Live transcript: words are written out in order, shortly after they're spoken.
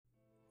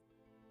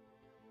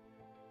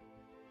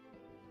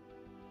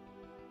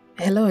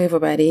Hello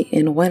everybody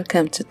and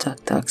welcome to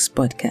Talk Talks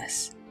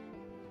podcast.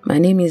 My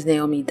name is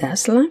Naomi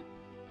Dasla.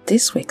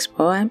 This week's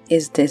poem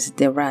is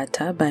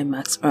Desiderata by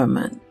Max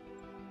Erhmann.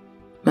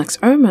 Max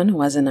Erhmann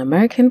was an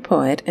American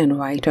poet and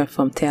writer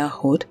from Terre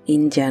Haute,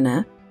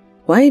 Indiana,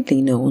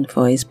 widely known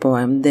for his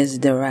poem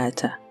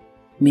Desiderata,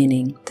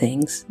 meaning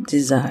things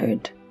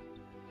desired.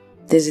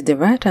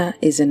 Desiderata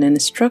is an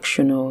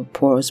instructional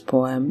prose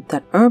poem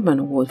that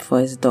Erhmann wrote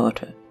for his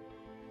daughter.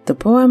 The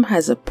poem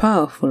has a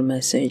powerful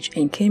message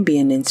and can be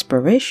an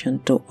inspiration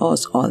to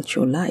us all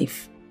through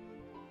life.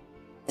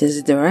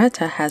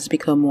 Desiderata has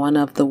become one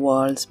of the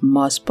world's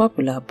most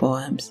popular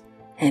poems,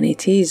 and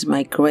it is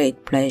my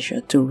great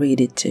pleasure to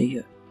read it to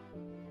you.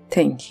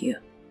 Thank you.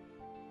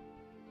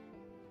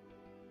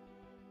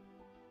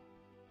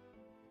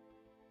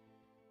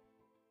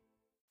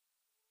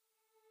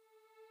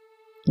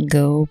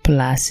 Go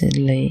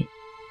placidly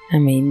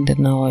amid the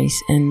noise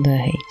and the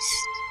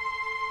haste,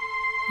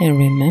 and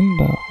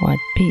remember what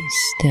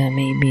peace there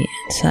may be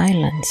in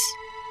silence,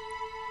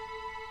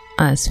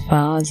 as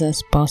far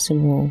as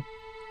possible,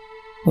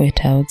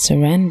 without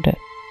surrender.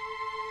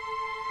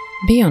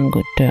 Be on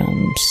good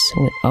terms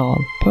with all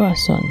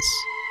persons.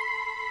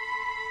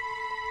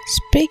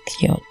 Speak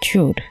your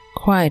truth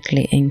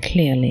quietly and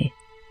clearly,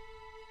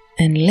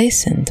 and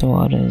listen to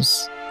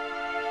others,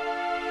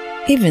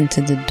 even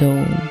to the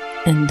dull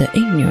and the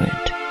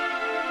ignorant.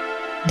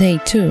 They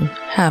too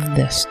have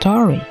their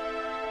story.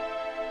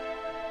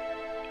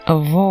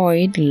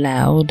 Avoid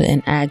loud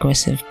and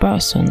aggressive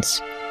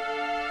persons.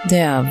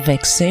 They are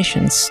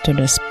vexations to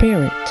the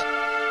spirit.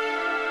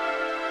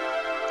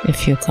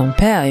 If you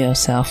compare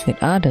yourself with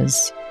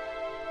others,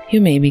 you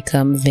may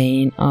become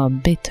vain or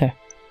bitter.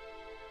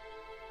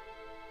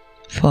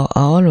 For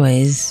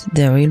always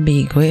there will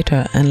be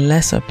greater and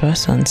lesser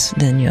persons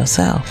than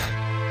yourself.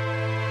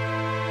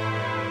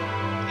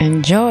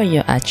 Enjoy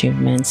your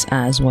achievements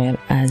as well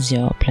as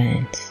your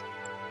plans.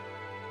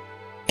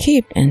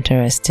 Keep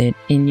interested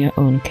in your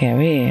own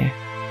career.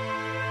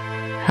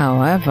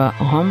 However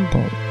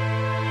humble,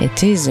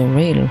 it is a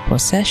real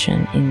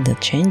possession in the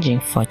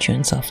changing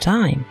fortunes of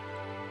time.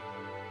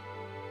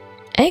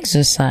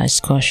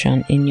 Exercise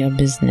caution in your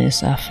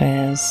business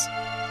affairs,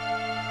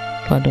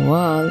 for the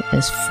world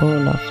is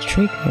full of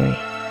trickery.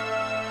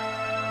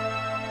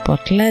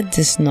 But let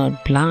this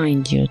not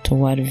blind you to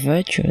what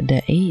virtue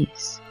there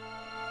is.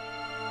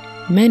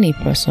 Many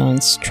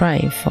persons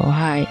strive for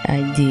high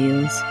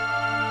ideals,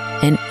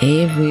 and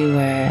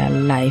everywhere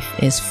life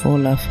is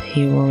full of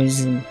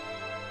heroism.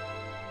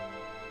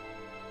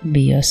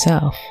 Be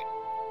yourself.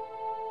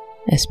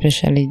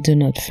 Especially do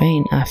not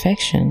feign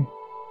affection.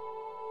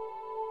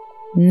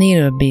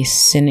 Neither be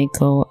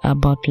cynical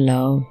about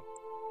love,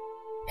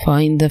 for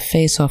in the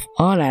face of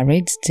all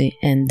aridity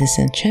and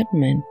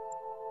disenchantment,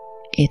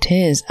 it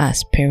is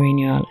as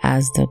perennial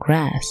as the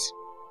grass.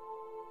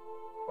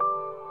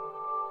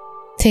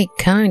 Take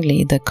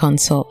kindly the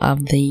counsel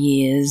of the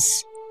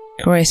years,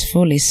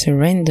 gracefully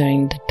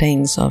surrendering the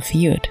things of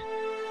youth.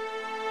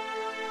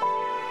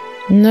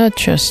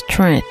 Nurture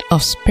strength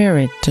of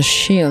spirit to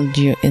shield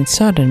you in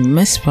sudden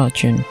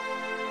misfortune,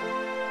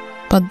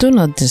 but do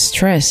not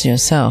distress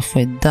yourself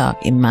with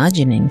dark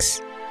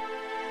imaginings.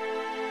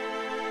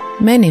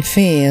 Many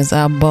fears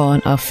are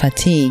born of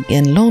fatigue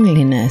and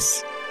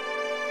loneliness.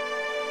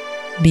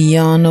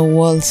 Beyond a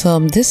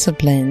wholesome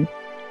discipline,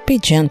 be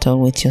gentle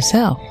with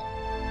yourself.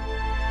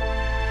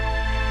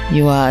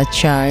 You are a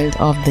child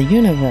of the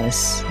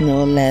universe,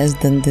 no less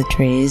than the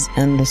trees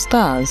and the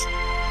stars.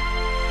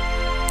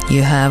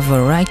 You have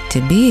a right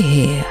to be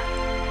here.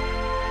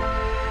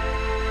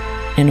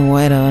 And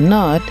whether or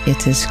not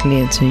it is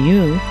clear to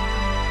you,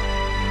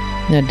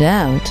 no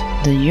doubt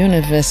the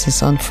universe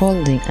is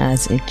unfolding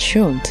as it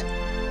should.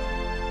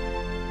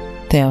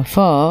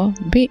 Therefore,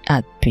 be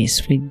at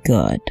peace with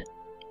God,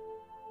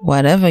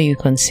 whatever you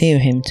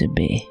conceive Him to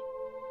be.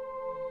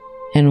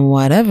 And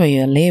whatever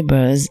your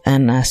labors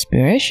and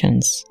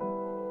aspirations,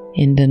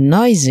 in the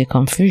noisy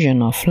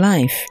confusion of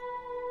life,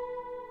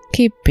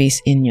 keep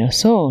peace in your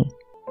soul.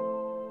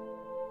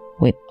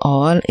 With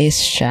all its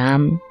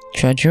sham,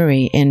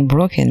 drudgery, and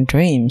broken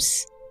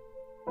dreams,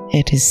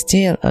 it is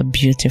still a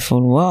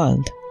beautiful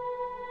world.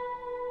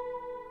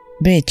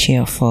 Be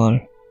cheerful.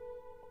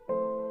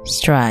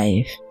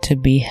 Strive to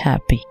be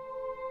happy.